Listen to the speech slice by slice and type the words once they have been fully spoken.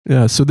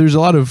Yeah. So there's a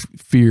lot of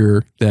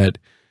fear that,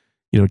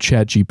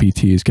 Chat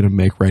GPT is going to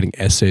make writing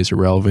essays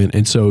irrelevant.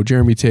 And so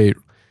Jeremy Tate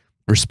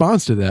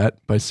responds to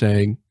that by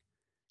saying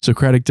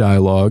Socratic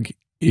dialogue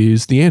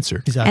is the answer.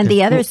 Exactly. And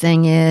the other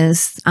thing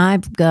is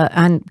I've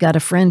got a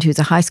friend who's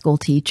a high school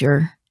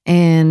teacher,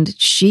 and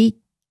she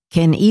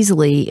can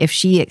easily, if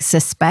she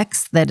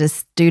suspects that a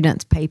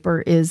student's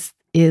paper is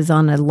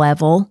on a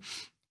level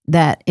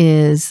that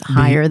is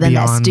higher than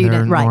that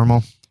student, right?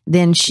 Normal.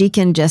 Then she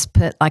can just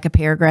put like a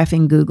paragraph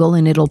in Google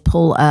and it'll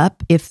pull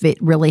up if it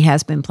really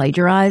has been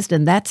plagiarized.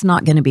 And that's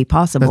not going to be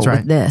possible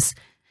with this.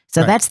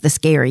 So that's the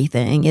scary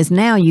thing, is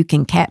now you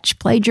can catch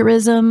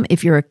plagiarism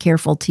if you're a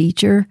careful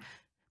teacher,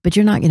 but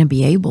you're not going to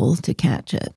be able to catch it.